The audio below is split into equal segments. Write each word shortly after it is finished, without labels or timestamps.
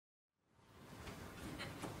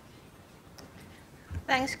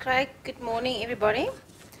Thanks, Craig. Good morning, everybody.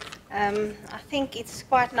 I think it's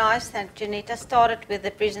quite nice that Janetta started with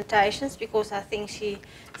the presentations because I think she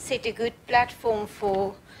set a good platform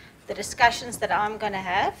for the discussions that I'm going to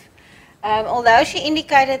have. Although she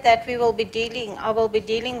indicated that I will be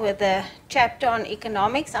dealing with a chapter on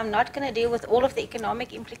economics, I'm not going to deal with all of the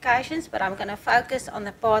economic implications, but I'm going to focus on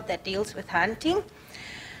the part that deals with hunting.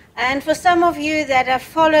 And for some of you that have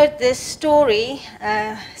followed this story,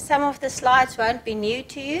 some of the slides won't be new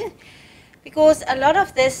to you, because a lot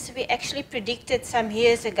of this we actually predicted some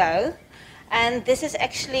years ago, and this is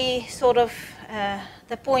actually sort of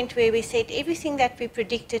the point where we said everything that we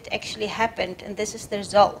predicted actually happened, and this is the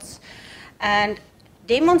results. And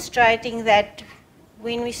demonstrating that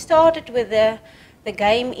when we started with the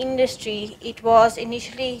game industry, it was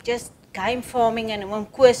initially just game farming and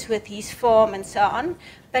Wimkoes with his farm and so on,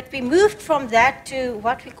 but we moved from that to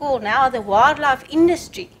what we call now the wildlife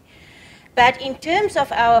industry. But in terms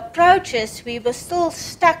of our approaches, we were still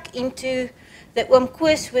stuck into the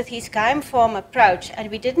Wimkoes with his game farm approach,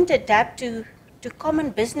 and we didn't adapt to common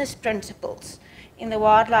business principles in the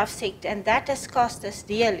wildlife sector, and that has cost us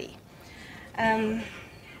dearly.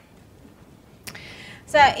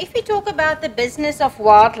 So if we talk about the business of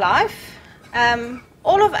wildlife,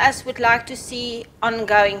 all of us would like to see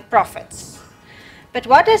ongoing profits. But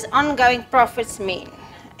what does ongoing profits mean?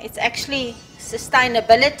 It's actually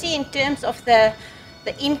sustainability in terms of the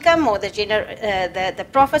income or the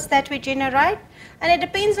profits that we generate. And it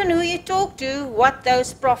depends on who you talk to, what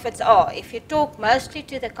those profits are. If you talk mostly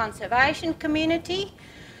to the conservation community,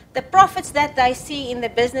 the profits that they see in the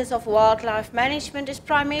business of wildlife management is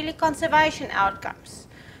primarily conservation outcomes.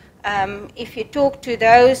 If you talk to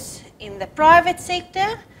those in the private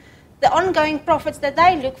sector, the ongoing profits that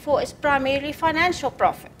they look for is primarily financial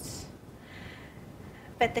profits.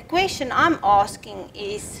 But the question I'm asking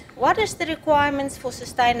is, what is the requirements for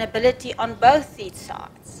sustainability on both these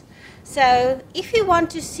sides? So if you want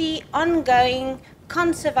to see ongoing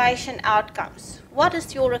conservation outcomes, what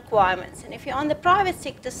is your requirements? And if you're on the private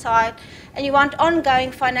sector side and you want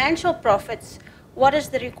ongoing financial profits, what is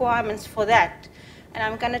the requirements for that? And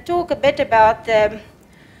I'm going to talk a bit about the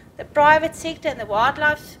private sector and the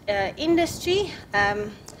wildlife industry,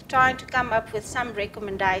 trying to come up with some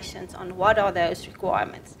recommendations on what are those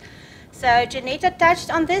requirements. So Janetta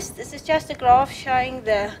touched on this. This is just a graph showing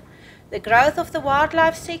the growth of the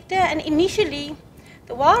wildlife sector. And initially,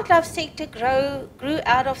 the wildlife sector grew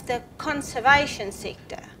out of the conservation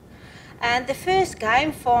sector. And the first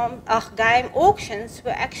game auctions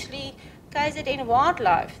were actually KZN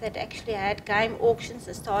Wildlife that actually had game auctions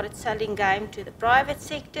and started selling game to the private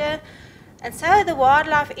sector. And so the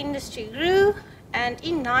wildlife industry grew, and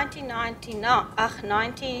in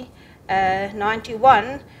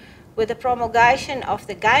 1991, with the promulgation of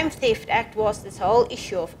the Game Theft Act, was this whole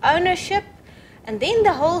issue of ownership, and then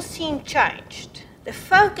the whole scene changed. The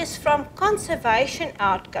focus from conservation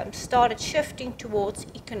outcomes started shifting towards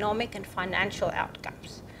economic and financial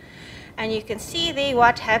outcomes. And you can see there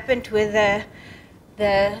what happened with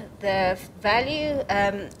the value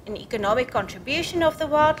and economic contribution of the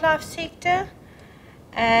wildlife sector.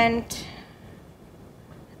 And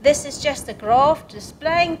this is just a graph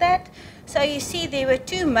displaying that. So you see there were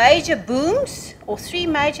two major booms, or three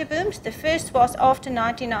major booms. The first was after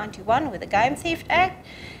 1991 with the Game Theft Act.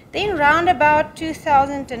 Then round about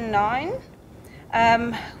 2009,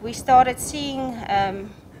 we started seeing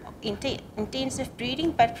intensive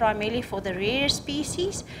breeding, but primarily for the rare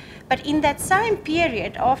species. But in that same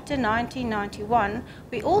period, after 1991,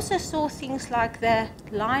 we also saw things like the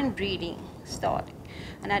line breeding starting.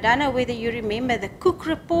 And I don't know whether you remember the Cook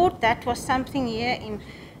report. That was something here in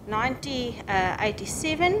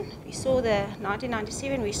 1987. We saw the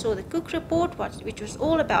 1997. We saw the Cook report, which was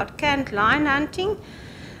all about canned line hunting.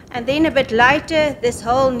 And then a bit later, this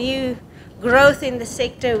whole new growth in the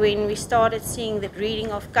sector when we started seeing the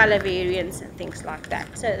breeding of color variants and things like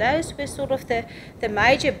that. So those were sort of the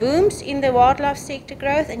major booms in the wildlife sector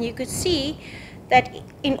growth, and you could see that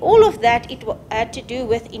in all of that it had to do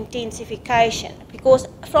with intensification, because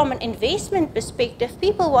from an investment perspective,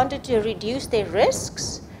 people wanted to reduce their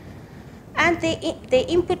risks and their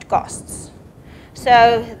input costs.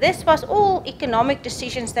 So this was all economic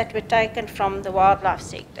decisions that were taken from the wildlife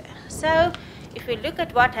sector. So if we look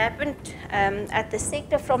at what happened at the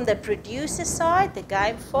sector from the producer side, the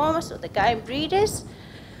game farmers or the game breeders,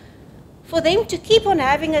 for them to keep on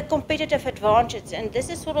having a competitive advantage, and this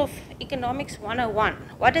is sort of economics 101.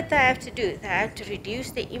 What did they have to do? They had to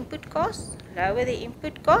reduce their input costs, lower their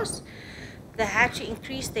input costs. They had to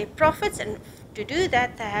increase their profits, and to do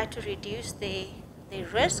that, they had to reduce their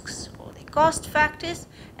risks or their cost factors,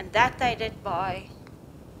 and that they did by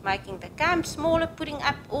making the camp smaller, putting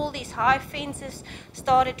up all these high fences,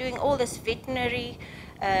 started doing all this veterinary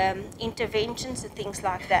interventions and things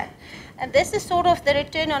like that. And this is sort of the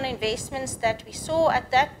return on investments that we saw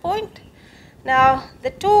at that point. Now,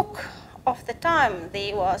 the talk of the time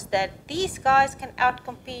there was that these guys can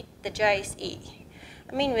outcompete the JSE.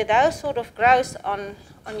 I mean, with those sort of growth on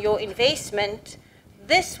your investment,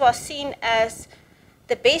 this was seen as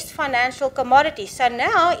the best financial commodity. So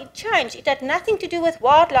now it changed. It had nothing to do with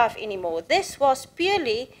wildlife anymore. This was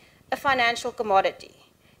purely a financial commodity.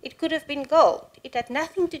 It could have been gold. It had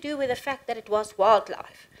nothing to do with the fact that it was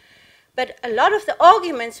wildlife. But a lot of the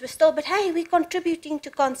arguments were still, but hey, we're contributing to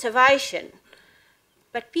conservation.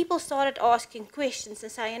 But people started asking questions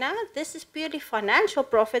and saying, this is purely financial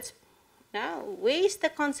profits. Now, where's the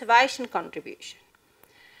conservation contribution?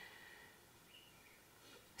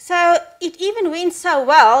 So it even went so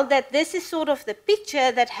well that this is sort of the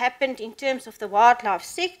picture that happened in terms of the wildlife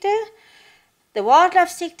sector. The wildlife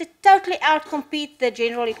sector totally outcompete the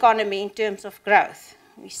general economy in terms of growth.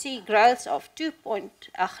 We see growth of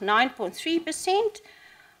 9.3%,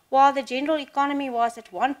 while the general economy was at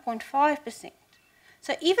 1.5%.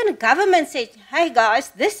 So even government said, hey guys,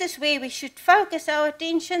 this is where we should focus our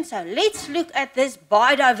attention, so let's look at this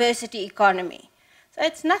biodiversity economy. So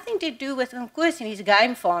it's nothing to do with Nkosi and his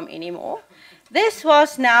game farm anymore. This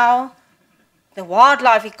was now the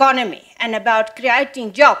wildlife economy and about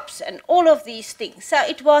creating jobs and all of these things. So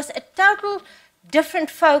it was a total different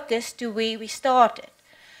focus to where we started.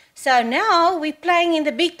 So now we're playing in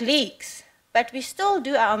the big leagues, but we still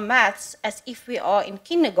do our maths as if we are in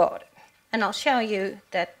kindergarten. And I'll show you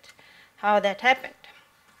how that happened.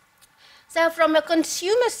 So from a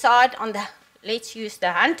consumer side, let's use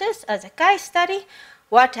the hunters as a case study.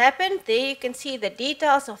 What happened? There you can see the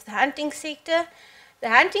details of the hunting sector. The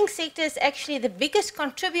hunting sector is actually the biggest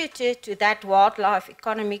contributor to that wildlife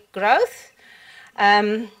economic growth,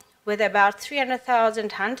 with about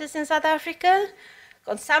 300,000 hunters in South Africa.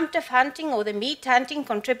 Consumptive hunting or the meat hunting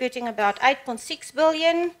contributing about 8.6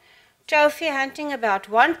 billion. Trophy hunting about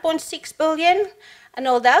 1.6 billion. And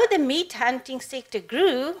although the meat hunting sector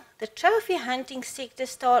grew, the trophy hunting sector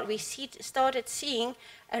started seeing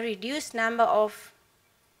a reduced number of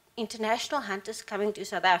international hunters coming to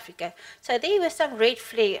South Africa. So there were some red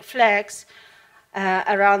flags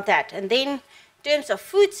around that. And then in terms of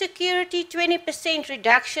food security, 20%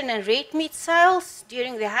 reduction in red meat sales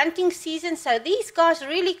during the hunting season. So these guys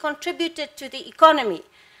really contributed to the economy.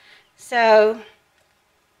 So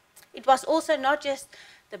it was also not just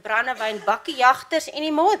the brandewyn bakkiejagters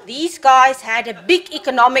anymore. These guys had a big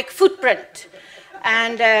economic footprint.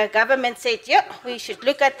 And government said, yeah, we should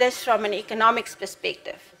look at this from an economics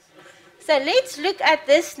perspective. So let's look at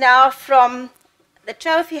this now from the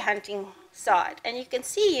trophy hunting side. And you can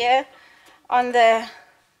see here on the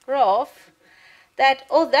graph that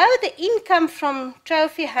although the income from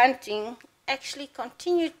trophy hunting actually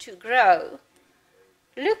continued to grow,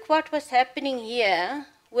 look what was happening here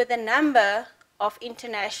with the number of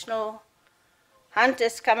international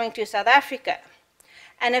hunters coming to South Africa.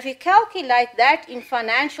 And if you calculate that in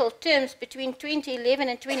financial terms between 2011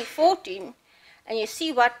 and 2014, and you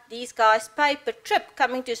see what these guys pay per trip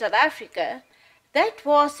coming to South Africa, that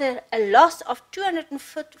was a loss of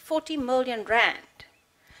 240 million rand.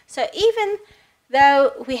 So even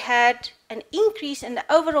though we had an increase in the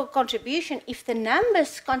overall contribution, if the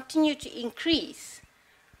numbers continue to increase,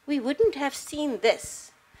 we wouldn't have seen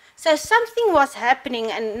this. So something was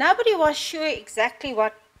happening and nobody was sure exactly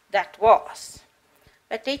what that was.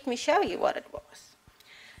 But let me show you what it was.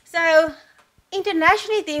 So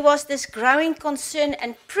internationally there was this growing concern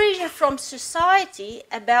and pressure from society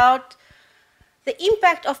about the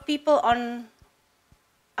impact of people on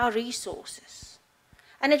our resources.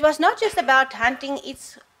 And it was not just about hunting,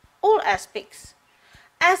 it's all aspects.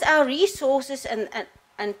 As our resources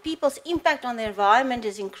and people's impact on the environment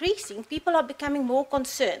is increasing, people are becoming more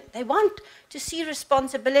concerned. They want to see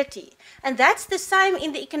responsibility. And that's the same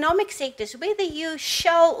in the economic sectors. Whether you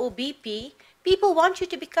Shell or BP, people want you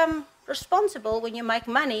to become responsible when you make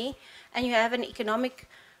money and you have an economic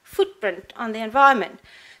footprint on the environment.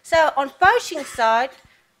 So on poaching side,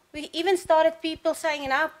 we even started people saying,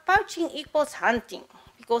 poaching equals hunting,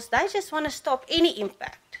 because they just want to stop any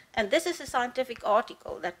impact. And this is a scientific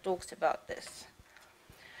article that talks about this.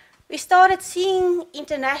 We started seeing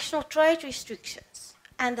international trade restrictions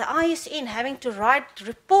and the ISN having to write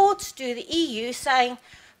reports to the EU saying,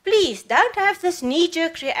 please don't have this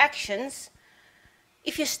knee-jerk reactions.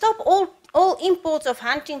 If you stop all imports of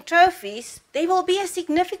hunting trophies, there will be a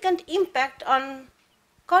significant impact on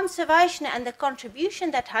conservation and the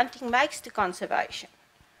contribution that hunting makes to conservation.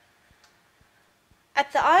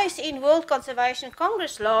 at the IUCN World Conservation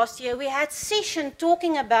Congress last year, we had a session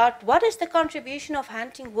talking about what is the contribution of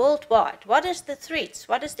hunting worldwide, what is the threats,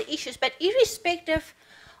 what is the issues, but irrespective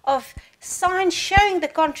of science showing the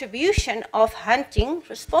contribution of hunting,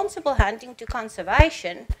 responsible hunting to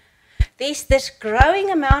conservation, there's this growing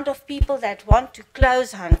amount of people that want to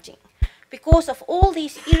close hunting because of all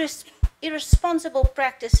these irresponsible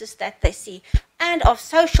practices that they see, and of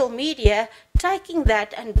social media taking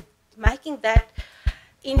that and making that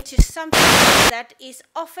into something that is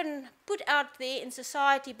often put out there in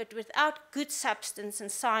society but without good substance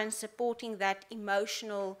and science supporting that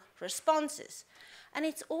emotional responses. And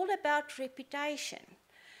it's all about reputation.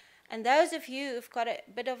 And those of you who've got a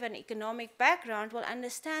bit of an economic background will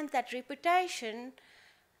understand that reputation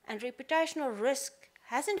and reputational risk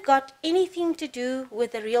hasn't got anything to do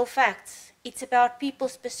with the real facts. It's about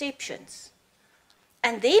people's perceptions.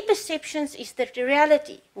 And their perceptions is the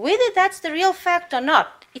reality. Whether that's the real fact or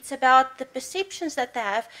not, it's about the perceptions that they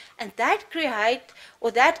have, and that create or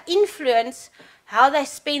that influence how they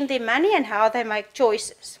spend their money and how they make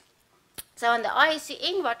choices. So on the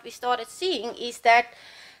IUCN, what we started seeing is that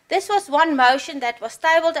this was one motion that was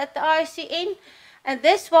tabled at the IUCN, and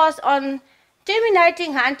this was on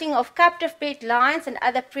terminating hunting of captive bred lions and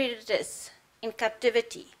other predators in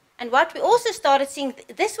captivity. And what we also started seeing,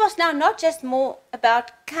 this was now not just more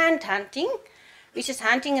about canned hunting, which is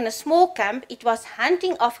hunting in a small camp, it was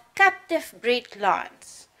hunting of captive bred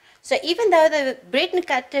lions. So even though they were bred in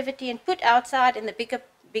captivity and put outside in the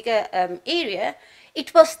bigger area,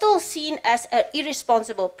 it was still seen as an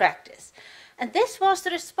irresponsible practice. And this was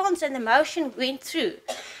the response, and the motion went through.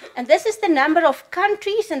 And this is the number of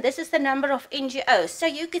countries, and this is the number of NGOs. So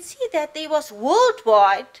you could see that there was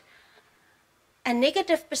worldwide a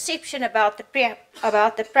negative perception about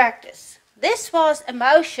the practice. This was a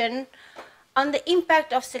motion on the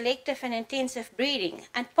impact of selective and intensive breeding.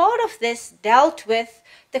 And part of this dealt with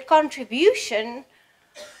the contribution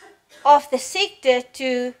of the sector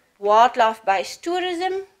to wildlife-based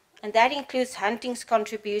tourism, and that includes hunting's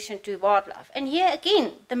contribution to wildlife. And here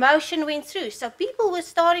again, the motion went through. So people were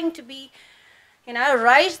starting to be,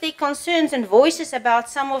 raise their concerns and voices about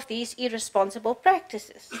some of these irresponsible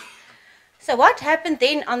practices. So what happened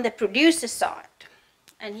then on the producer side?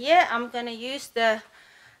 And here I'm going to use the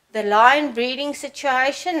lion breeding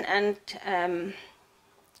situation, and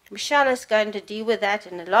Michelle is going to deal with that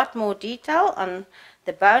in a lot more detail on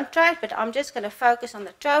the bone trade, but I'm just going to focus on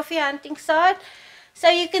the trophy hunting side. So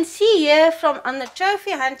you can see here on the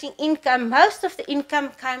trophy hunting income, most of the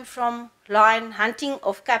income came from lion hunting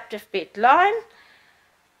of captive bred lion.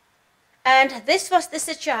 And this was the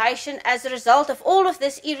situation as a result of all of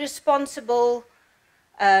this irresponsible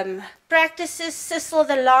practices. Cecil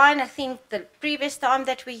the lion, I think the previous time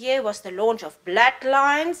that we hear was the launch of blood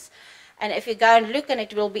lions. And if you go and look, and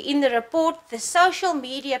it will be in the report, the social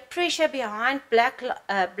media pressure behind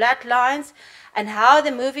blood lions and how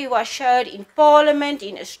the movie was showed in Parliament,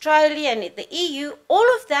 in Australia and in the EU, all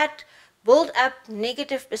of that built up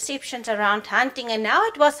negative perceptions around hunting. And now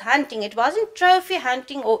it was hunting. It wasn't trophy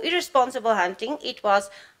hunting or irresponsible hunting. It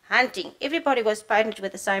was hunting. Everybody was painted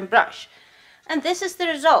with the same brush. And this is the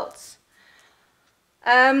results.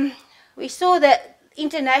 We saw that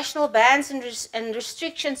international bans and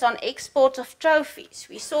restrictions on exports of trophies.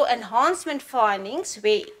 We saw enhancement findings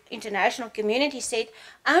where international community said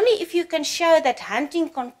only if you can show that hunting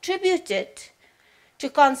contributed to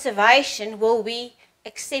conservation will we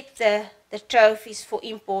accept the trophies for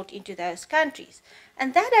import into those countries.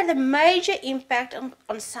 And that had a major impact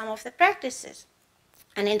on some of the practices.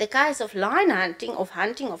 And in the case of lion hunting,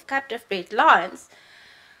 of captive bred lions,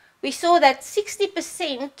 we saw that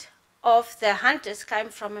 60% of the hunters came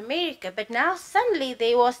from America, but now suddenly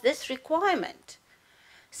there was this requirement.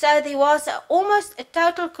 So there was almost a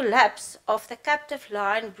total collapse of the captive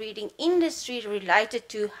lion breeding industry related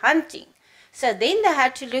to hunting. So then they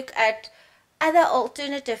had to look at other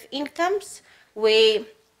alternative incomes where,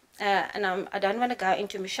 and I don't want to go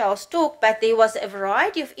into Michelle's talk, but there was a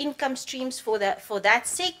variety of income streams for that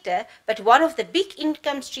sector, but one of the big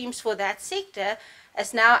income streams for that sector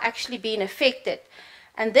has now actually been affected.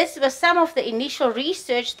 And this was some of the initial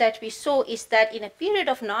research that we saw, is that in a period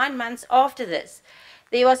of 9 months after this,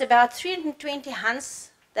 there was about 320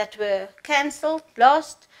 hunts that were cancelled,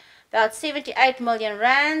 lost, about 78 million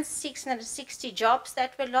rands, 660 jobs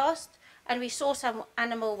that were lost, and we saw some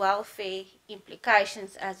animal welfare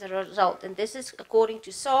implications as a result. And this is according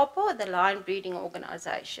to SAPA, the lion breeding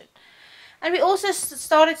organization. And we also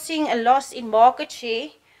started seeing a loss in market share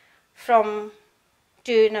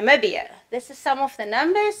to Namibia. This is some of the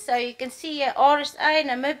numbers. So you can see here RSA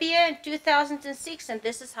Namibia in 2006, and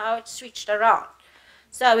this is how it switched around.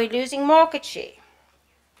 So we're losing market share.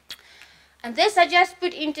 And this I just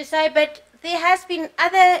put in to say, but there has been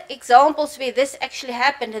other examples where this actually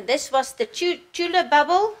happened, and this was the Chula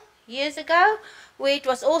bubble years ago, where it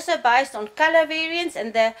was also based on color variance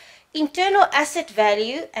and the internal asset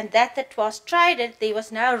value, and that was traded, there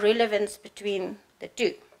was no relevance between the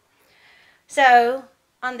two. So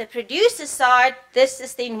on the producer side, this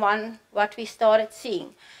is then what we started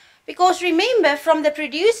seeing. Because remember, from the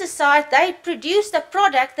producer side, they produced a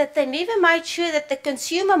product that they never made sure that the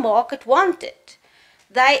consumer market wanted.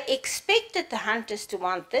 They expected the hunters to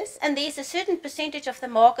want this, and there's a certain percentage of the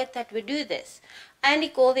market that would do this. And he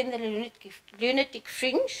called them the lunatic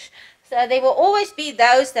fringe. So there will always be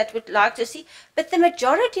those that would like to see, but the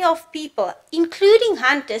majority of people, including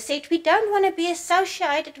hunters, said we don't want to be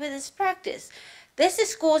associated with this practice. This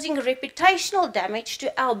is causing reputational damage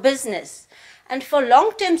to our business. And for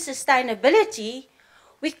long-term sustainability,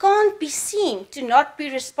 we can't be seen to not be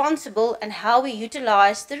responsible in how we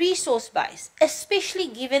utilize the resource base, especially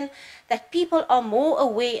given that people are more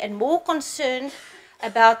aware and more concerned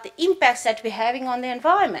about the impacts that we're having on the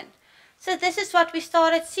environment. So this is what we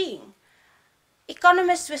started seeing.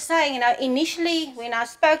 Economists were saying, initially when I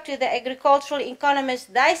spoke to the agricultural economists,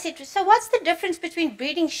 they said, so what's the difference between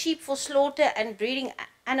breeding sheep for slaughter and breeding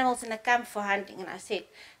animals in a camp for hunting? And I said,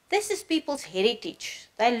 this is people's heritage.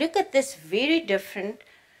 They look at this very different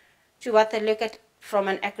to what they look at from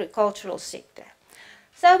an agricultural sector.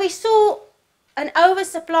 So we saw an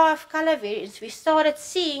oversupply of color variants. We started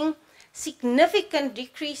seeing significant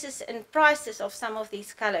decreases in prices of some of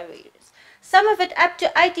these color variants. Some of it up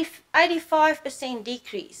to 85%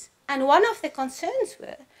 decrease. And one of the concerns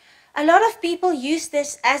were, a lot of people use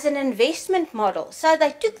this as an investment model. So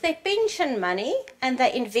they took their pension money and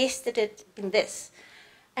they invested it in this.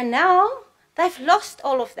 And now they've lost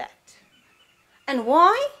all of that. And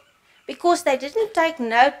why? Because they didn't take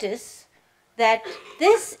notice that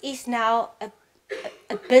this is now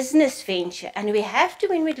a business venture. And we have to,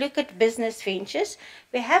 when we look at business ventures,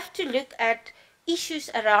 we have to look at issues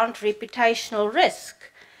around reputational risk.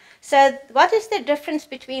 So what is the difference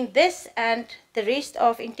between this and the rest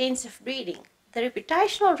of intensive breeding? The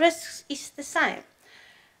reputational risk is the same.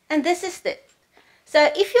 And this is it. So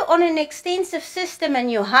if you're on an extensive system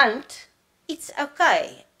and you hunt, it's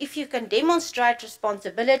okay if you can demonstrate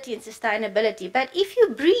responsibility and sustainability. But if you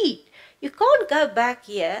breed, you can't go back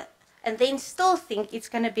here and then still think it's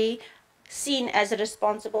going to be seen as a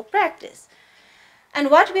responsible practice. And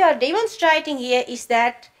what we are demonstrating here is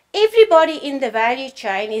that everybody in the value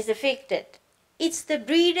chain is affected. It's the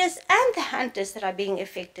breeders and the hunters that are being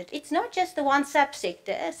affected. It's not just the one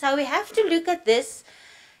subsector. So we have to look at this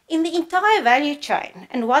in the entire value chain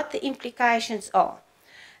and what the implications are.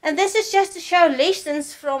 And this is just to show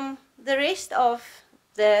lessons from the rest of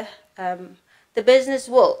the business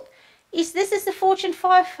world. This is the Fortune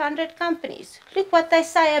 500 companies. Look what they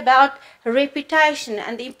say about reputation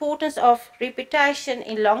and the importance of reputation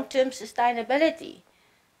in long-term sustainability.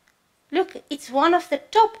 Look, it's one of the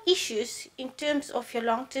top issues in terms of your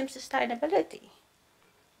long-term sustainability.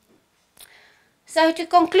 So to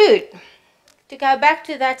conclude, to go back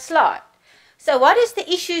to that slide. So what is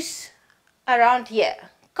the issues around here?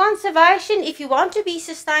 Conservation, if you want to be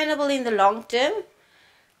sustainable in the long term,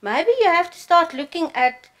 maybe you have to start looking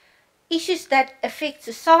at issues that affect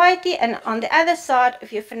society, and on the other side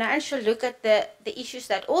of your financial, look at the issues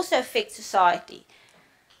that also affect society.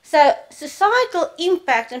 So societal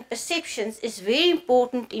impact and perceptions is very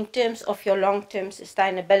important in terms of your long-term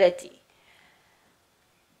sustainability.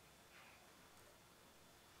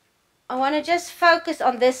 I want to just focus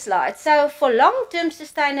on this slide. So for long-term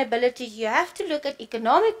sustainability, you have to look at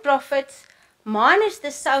economic profits minus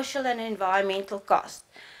the social and environmental cost.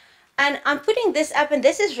 And I'm putting this up, and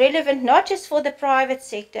this is relevant not just for the private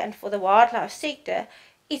sector and for the wildlife sector.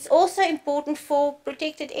 It's also important for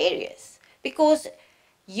protected areas, because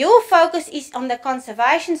your focus is on the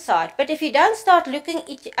conservation side. But if you don't start looking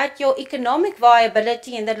at your economic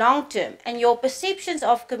viability in the long term and your perceptions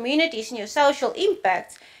of communities and your social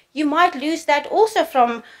impacts, you might lose that also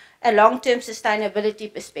from a long-term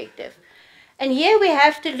sustainability perspective. And here we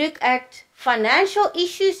have to look at financial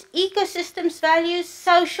issues, ecosystems values,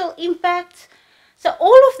 social impacts. So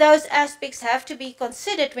all of those aspects have to be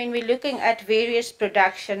considered when we're looking at various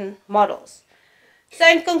production models. So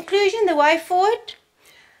in conclusion, the way forward,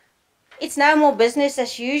 it's no more business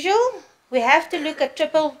as usual. We have to look at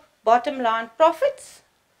triple bottom line profits,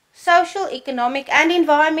 social, economic and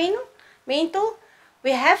environmental.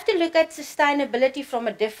 We have to look at sustainability from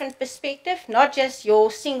a different perspective, not just your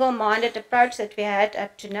single-minded approach that we had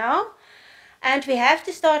up to now. And we have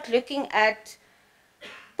to start looking at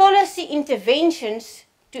policy interventions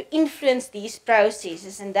to influence these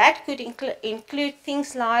processes, and that could include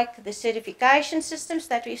things like the certification systems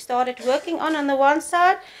that we started working on the one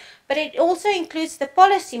side, but it also includes the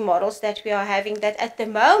policy models that we are having that at the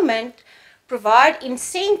moment provide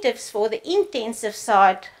incentives for the intensive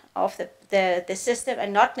side of the system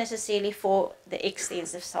and not necessarily for the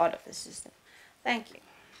extensive side of the system. Thank you.